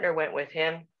my partner went with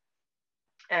him.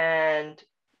 And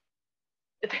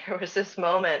there was this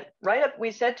moment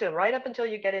we said to him, right up until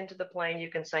you get into the plane, you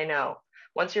can say no.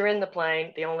 Once you're in the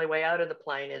plane, the only way out of the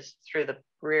plane is through the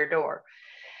rear door.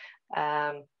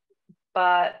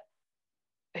 But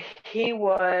he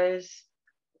was,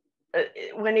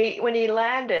 when he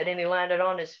landed and he landed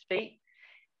on his feet,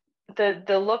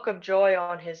 the look of joy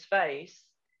on his face,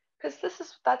 because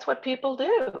that's what people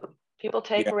do. People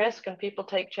take risk and people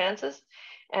take chances,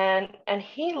 and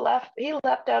he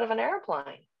leapt out of an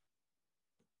airplane,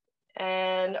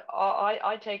 and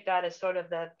I take that as sort of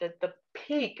the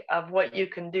peak of what you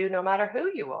can do no matter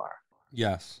who you are.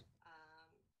 Yes.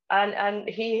 And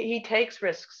he takes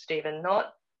risks, Stephen.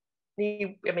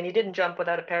 He didn't jump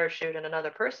without a parachute and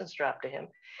another person strapped to him.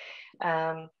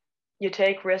 You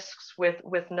take risks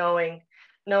with knowing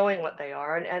what they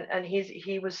are, and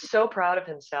he was so proud of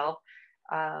himself.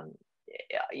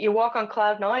 You walk on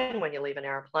cloud 9 when you leave an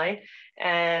airplane,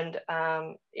 and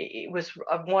it was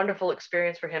a wonderful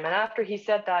experience for him. And after he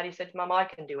said that, he said, "Mom, I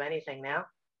can do anything now.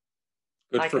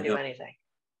 I can do anything."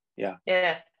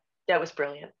 Yeah, that was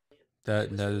brilliant.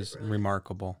 That is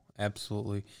remarkable.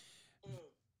 Absolutely.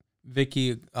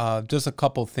 Vicki, just a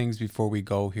couple things before we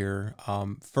go here.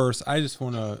 First, I just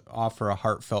want to offer a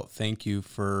heartfelt thank you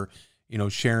for, you know,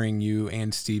 sharing you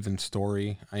and Stephen's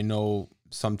story. I know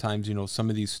sometimes, you know, some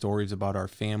of these stories about our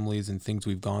families and things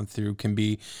we've gone through can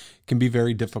be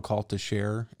very difficult to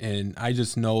share. And I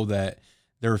just know that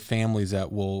there are families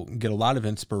that will get a lot of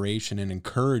inspiration and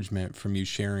encouragement from you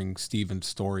sharing Stephen's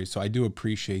story. So I do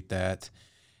appreciate that.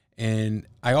 And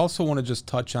I also want to just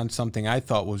touch on something I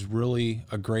thought was really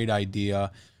a great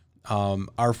idea.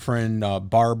 Our friend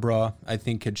Barbara, I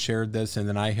think, had shared this, and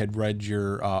then I had read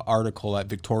your article at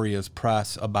Victoria's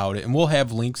Press about it. And we'll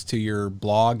have links to your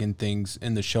blog and things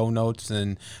in the show notes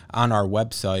and on our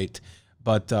website.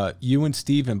 But you and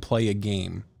Stephen play a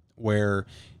game where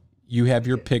you have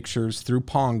your pictures through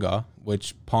Ponga,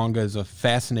 which Ponga is a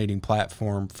fascinating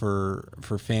platform for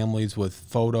families with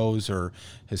photos or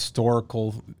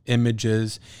historical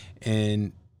images.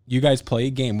 And you guys play a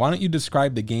game. Why don't you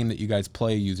describe the game that you guys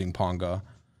play using Ponga?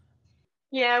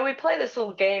 Yeah, we play this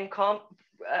little game,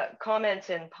 comments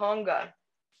in Ponga.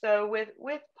 So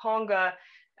with Ponga,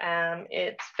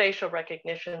 it's facial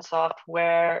recognition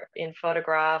software in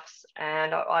photographs,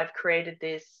 and I've created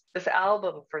this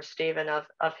album for Stephen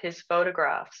of his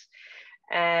photographs.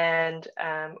 And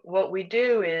what we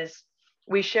do is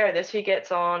we share this. He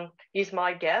gets on. He's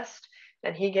my guest,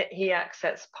 and he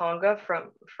accesses Ponga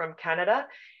from Canada,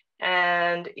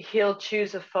 and he'll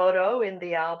choose a photo in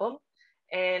the album,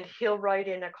 and he'll write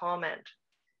in a comment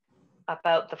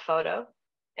about the photo.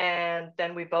 And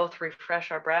then we both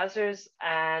refresh our browsers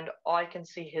and I can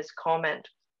see his comment.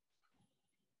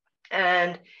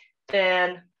 And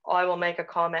then I will make a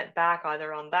comment back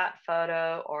either on that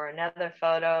photo or another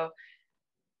photo.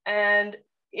 And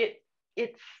it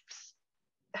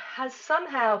has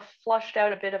somehow flushed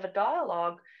out a bit of a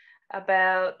dialogue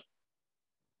about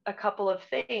a couple of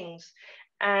things.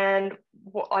 And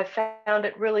I found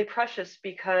it really precious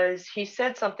because he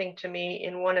said something to me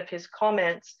in one of his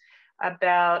comments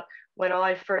about when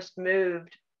I first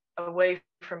moved away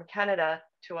from Canada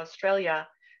to Australia,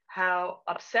 how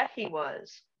upset he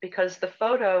was because the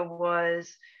photo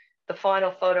was the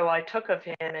final photo I took of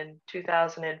him in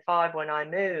 2005 when I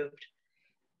moved.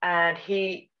 And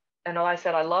I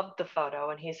said, I loved the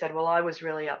photo. And he said, well, I was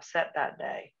really upset that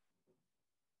day.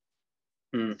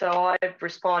 So I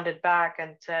responded back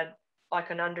and said, I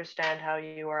can understand how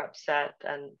you are upset.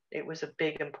 And it was a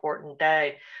big, important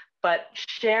day. But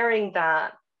sharing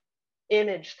that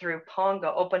image through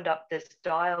Ponga opened up this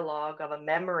dialogue of a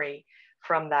memory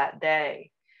from that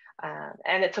day.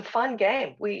 And it's a fun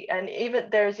game.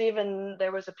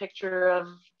 There was a picture of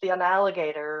an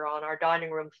alligator on our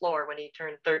dining room floor when he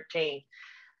turned 13.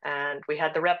 And we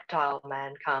had the reptile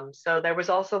man come. So there was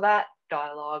also that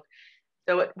dialogue.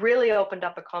 So it really opened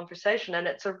up a conversation, and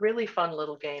it's a really fun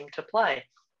little game to play.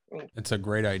 It's a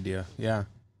great idea. Yeah.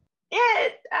 Yeah,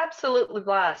 it absolutely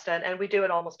blast. And we do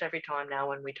it almost every time now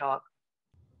when we talk.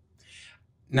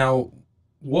 Now,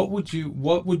 what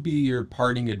would be your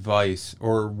parting advice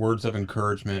or words of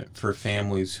encouragement for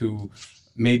families who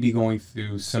may be going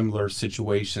through similar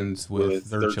situations with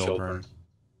their children?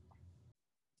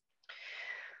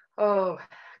 Oh,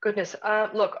 goodness.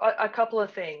 Look, a couple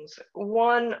of things.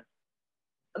 One,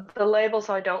 the labels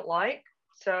I don't like.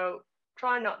 So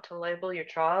try not to label your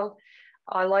child.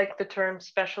 I like the term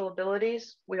special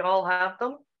abilities. We all have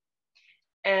them.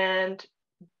 And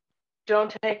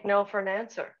don't take no for an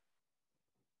answer.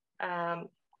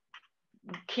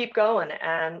 Keep going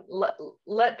and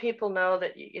let people know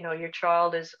that your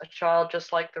child is a child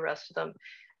just like the rest of them.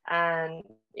 And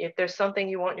if there's something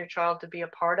you want your child to be a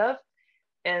part of,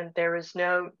 and there is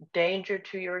no danger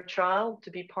to your child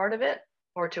to be part of it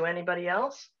or to anybody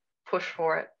else, push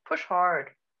for it, push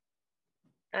hard.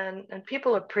 And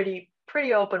people are pretty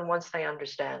open once they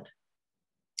understand.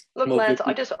 Look, well, Lance,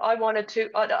 Vicki,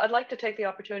 I'd like to take the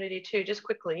opportunity too, just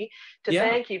quickly, to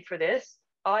thank you for this.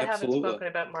 I haven't spoken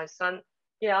about my son.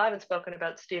 Yeah, I haven't spoken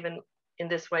about Stephen in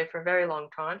this way for a very long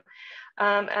time.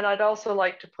 And I'd also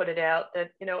like to put it out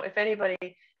that, if anybody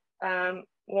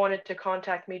wanted to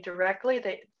contact me directly,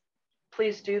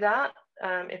 please do that.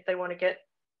 If they want to get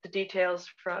the details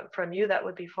from you, that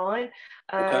would be fine.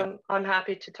 Okay. I'm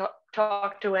happy to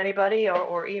talk to anybody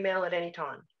or email at any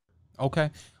time. Okay.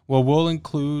 Well, we'll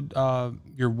include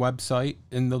your website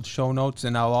in the show notes,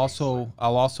 and I'll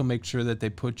also make sure that they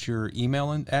put your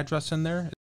email address in there.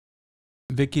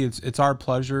 Vicki, it's our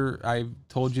pleasure. I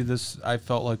told you this, I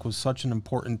felt like was such an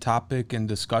important topic and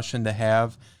discussion to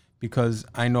have, because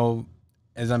I know,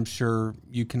 as I'm sure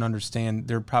you can understand,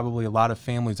 there are probably a lot of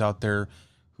families out there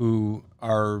who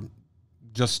are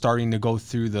just starting to go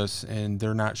through this and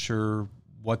they're not sure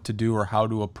what to do or how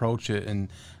to approach it. And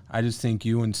I just think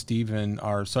you and Stephen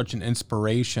are such an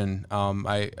inspiration.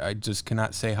 I just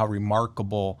cannot say how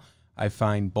remarkable I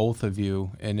find both of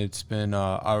you. And it's been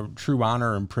a true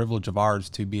honor and privilege of ours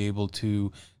to be able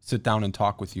to sit down and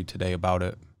talk with you today about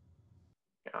it.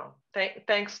 Oh,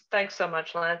 thanks so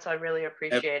much, Lance. I really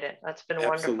appreciate it. That's been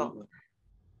wonderful.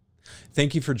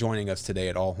 Thank you for joining us today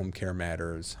at All Home Care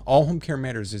Matters. All Home Care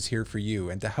Matters is here for you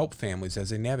and to help families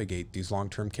as they navigate these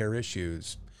long-term care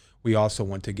issues. We also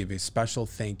want to give a special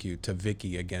thank you to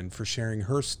Vicki again for sharing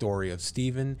her story of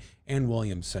Stephen and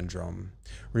Williams syndrome.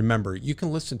 Remember, you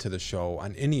can listen to the show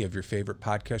on any of your favorite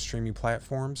podcast streaming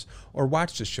platforms or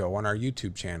watch the show on our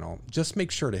YouTube channel. Just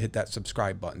make sure to hit that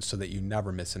subscribe button so that you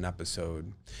never miss an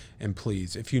episode. And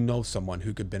please, if you know someone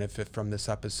who could benefit from this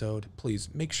episode, please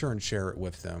make sure and share it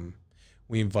with them.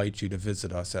 We invite you to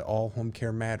visit us at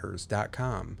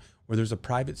allhomecarematters.com, where there's a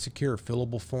private, secure,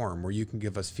 fillable form where you can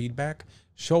give us feedback,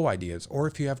 show ideas, or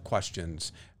if you have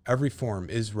questions. Every form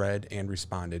is read and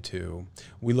responded to.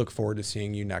 We look forward to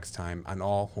seeing you next time on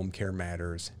All Home Care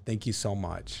Matters. Thank you so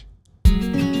much.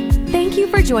 Thank you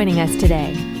for joining us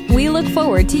today. We look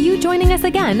forward to you joining us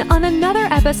again on another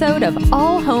episode of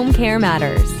All Home Care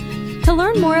Matters. To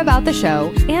learn more about the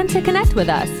show and to connect with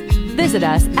us, visit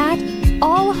us at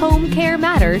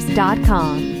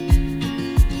allhomecarematters.com.